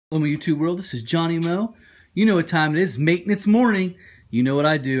Hello, my YouTube world. This is Johnny Mo. You know what time it is. Maintenance morning. You know what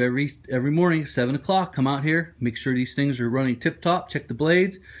I do every morning, 7 o'clock. Come out here, make sure these things are running tip-top. Check the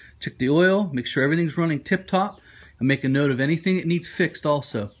blades, check the oil, make sure everything's running tip-top, and make a note of anything that needs fixed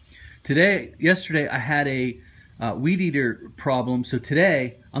also. Yesterday, I had a weed eater problem, so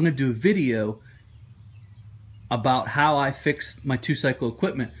today I'm going to do a video about how I fixed my 2cycle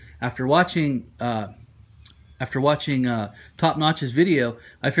equipment. After watching Top Notch's video,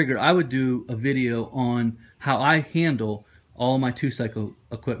 I figured I would do a video on how I handle all of my 2cycle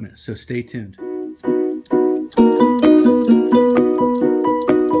equipment, so stay tuned. Hello,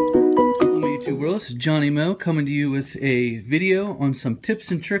 my YouTube world. This is Johnny Mo coming to you with a video on some tips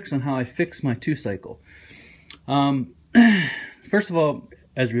and tricks on how I fix my 2cycle. First of all,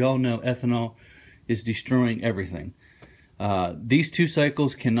 as we all know, ethanol is destroying everything. These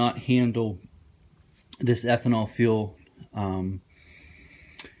 2cycles cannot handle this ethanol fuel.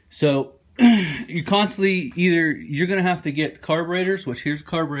 So you constantly you're gonna have to get carburetors, which here's a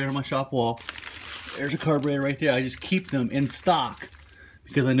carburetor on my shop wall. There's a carburetor right there. I just keep them in stock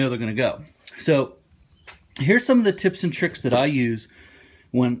because I know they're gonna go. So here's some of the tips and tricks that I use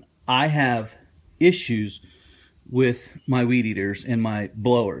when I have issues with my weed eaters and my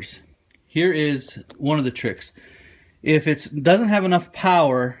blowers. Here is one of the tricks. If it doesn't have enough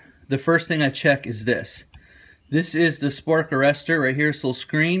power, the first thing I check is this. This is the spark arrestor right here, this little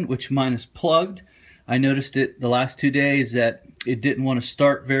screen, which mine is plugged. I noticed it the last 2 days that it didn't want to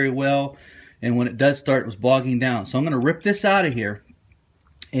start very well, and when it does start, it was bogging down. So I'm going to rip this out of here,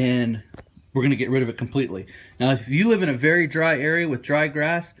 and we're going to get rid of it completely. Now, if you live in a very dry area with dry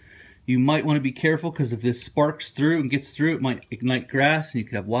grass, you might want to be careful, because if this sparks through and gets through, it might ignite grass, and you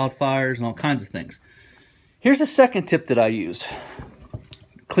could have wildfires and all kinds of things. Here's a second tip that I use.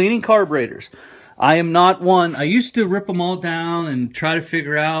 Cleaning carburetors. I am not one. I used to rip them all down and try to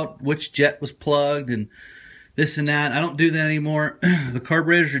figure out which jet was plugged and this and that. I don't do that anymore. The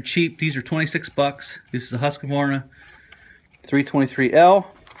carburetors are cheap. These are 26 bucks. This is a Husqvarna 323L.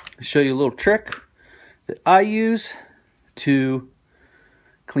 I'll show you a little trick that I use to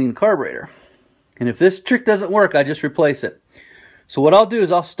clean the carburetor. And if this trick doesn't work, I just replace it. So what I'll do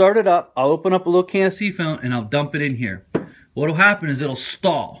is I'll start it up. I'll open up a little can of seafoam and I'll dump it in here. What'll happen is it'll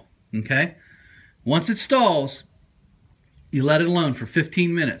stall, okay? Once it stalls, you let it alone for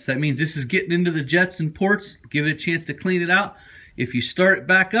 15 minutes. That means this is getting into the jets and ports. Give it a chance to clean it out. If you start it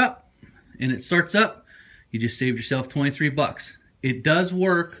back up and it starts up, you just saved yourself 23 bucks. It does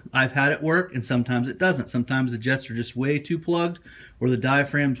work. I've had it work, and sometimes it doesn't. Sometimes the jets are just way too plugged or the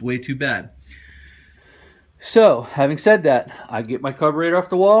diaphragm's way too bad. So, having said that, I get my carburetor off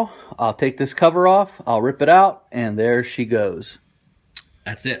the wall, I'll take this cover off, I'll rip it out, and there she goes.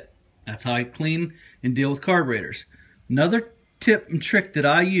 That's it. That's how I clean and deal with carburetors. Another tip and trick that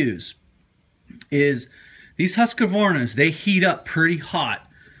I use is these Husqvarnas, they heat up pretty hot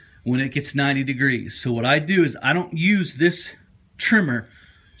when it gets 90 degrees. So what I do is I don't use this trimmer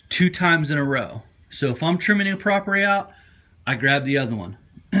 2 times in a row. So if I'm trimming it properly out, I grab the other one.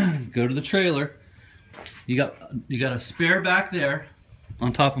 Go to the trailer. You got a spare back there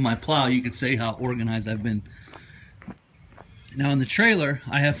on top of my plow. You can see how organized I've been. Now in the trailer,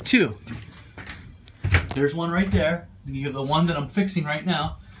 I have 2. There's one right there. And you have the one that I'm fixing right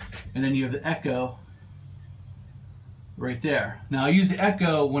now. And then you have the Echo right there. Now I use the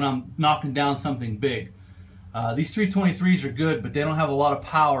Echo when I'm knocking down something big. These 323s are good, but they don't have a lot of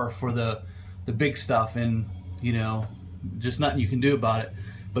power for the big stuff. And, you know, just nothing you can do about it.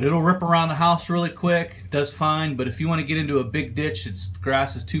 But it'll rip around the house really quick, does fine. But if you want to get into a big ditch, the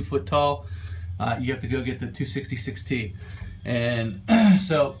grass is 2 foot tall, you have to go get the 266T. And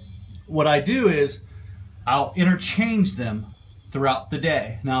so what I do is I'll interchange them throughout the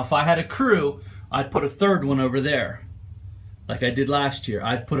day. Now if I had a crew, I'd put a third one over there, like I did last year.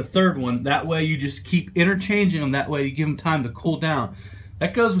 I'd put a third one. That way you just keep interchanging them. That way you give them time to cool down.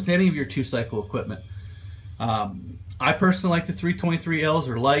 That goes with any of your 2cycle equipment. I personally like the 323Ls.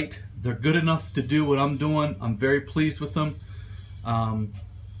 They're light. They're good enough to do what I'm doing. I'm very pleased with them. And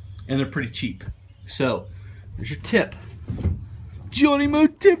they're pretty cheap. So, there's your tip. Johnny Mo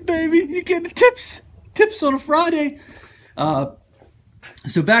tip, baby. You get the tips. Tips on a Friday.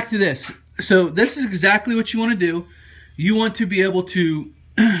 So back to this. So this is exactly what you want to do. You want to be able to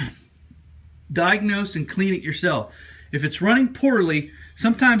diagnose and clean it yourself. If it's running poorly,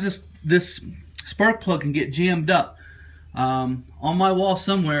 sometimes this spark plug can get jammed up. On my wall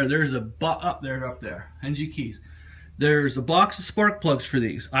somewhere, there's a up there, NG keys. There's a box of spark plugs for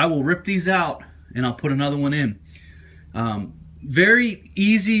these. I will rip these out and I'll put another one in. Very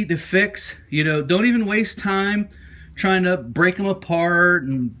easy to fix. You know, don't even waste time trying to break them apart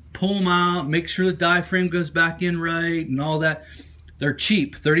and pull them out, make sure the diaphragm goes back in right and all that. They're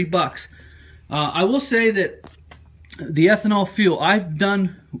cheap, 30 bucks. I will say that the ethanol fuel, I've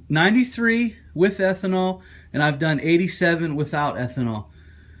done 93 with ethanol and I've done 87 without ethanol.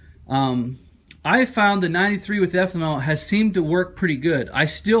 I found the 93 with ethanol has seemed to work pretty good. I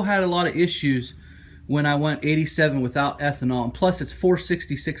still had a lot of issues when I went 87 without ethanol, and plus it's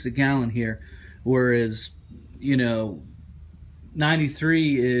 $4.66 a gallon here, whereas, you know,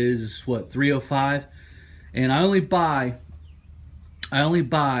 93 is what, $3.05, and I only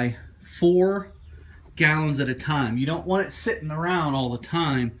buy 4 gallons at a time. You don't want it sitting around all the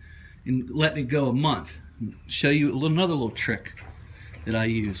time and letting it go a month. I'll show you another little trick that I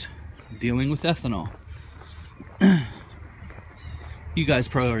use dealing with ethanol. You guys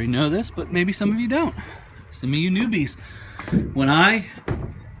probably already know this, but maybe some of you don't. Some of you newbies. When I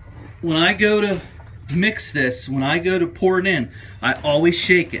go to mix this, when I go to pour it in, I always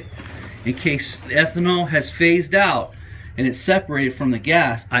shake it. In case ethanol has phased out and it's separated from the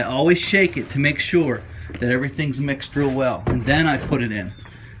gas, I always shake it to make sure that everything's mixed real well. And then I put it in.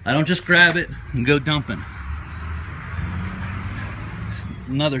 I don't just grab it and go dumping.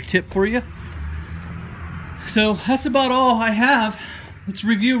 Another tip for you. So that's about all I have. Let's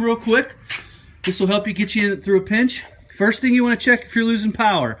review real quick. This will help you get you in through a pinch. First thing you want to check if you're losing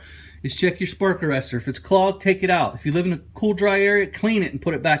power is check your spark arrestor. If it's clogged, take it out. If you live in a cool, dry area, clean it and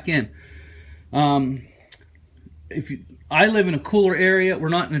put it back in. I live in a cooler area. We're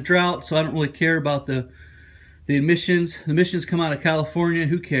not in a drought, so I don't really care about the emissions. The emissions come out of California.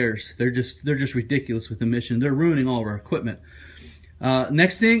 Who cares? They're just ridiculous with emissions. They're ruining all of our equipment.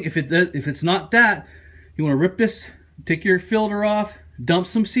 Next thing, if it's not that, you want to rip this, take your filter off, dump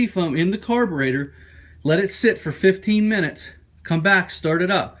some seafoam in the carburetor, let it sit for 15 minutes, come back, start it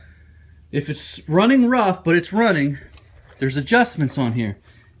up. If it's running rough, but it's running, there's adjustments on here.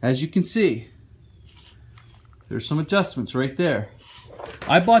 As you can see, there's some adjustments right there.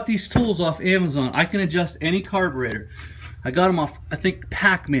 I bought these tools off Amazon. I can adjust any carburetor. I got them off, I think,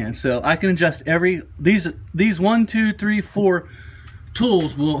 Pac-Man, so I can adjust these 1, 2, 3, 4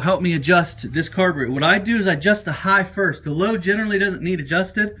 tools will help me adjust this carburetor. What I do is I adjust the high first. The low generally doesn't need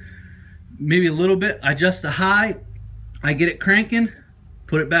adjusted, maybe a little bit. I adjust the high, I get it cranking,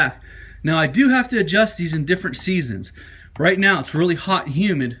 put it back. Now I do have to adjust these in different seasons. Right now it's really hot and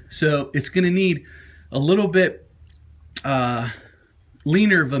humid, so it's going to need a little bit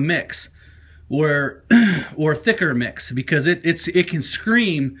leaner of a mix or a thicker mix, because it can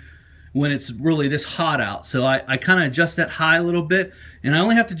scream when it's really this hot out. So I kind of adjust that high a little bit, and I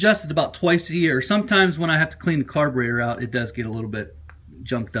only have to adjust it about twice a year. Sometimes when I have to clean the carburetor out, it does get a little bit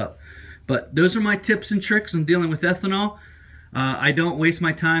junked up. But those are my tips and tricks on dealing with ethanol. I don't waste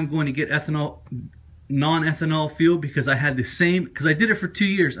my time going to get non-ethanol fuel, because I had the same, because I did it for 2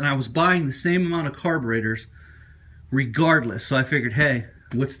 years and I was buying the same amount of carburetors regardless. So I figured, hey,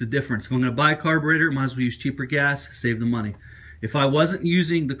 what's the difference? If I'm going to buy a carburetor, might as well use cheaper gas, save the money. If I wasn't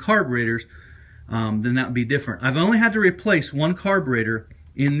using the carburetors, then that would be different. I've only had to replace 1 carburetor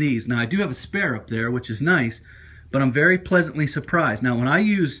in these. Now I do have a spare up there, which is nice, but I'm very pleasantly surprised. Now when I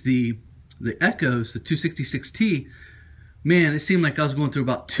use the Echoes, the 266T, man, it seemed like I was going through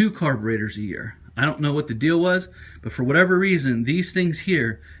about 2 carburetors a year. I don't know what the deal was, but for whatever reason, these things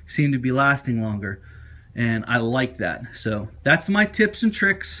here seem to be lasting longer, and I like that. So that's my tips and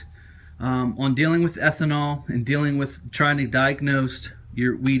tricks on dealing with ethanol and dealing with trying to diagnose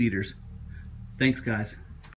your weed eaters. Thanks, guys.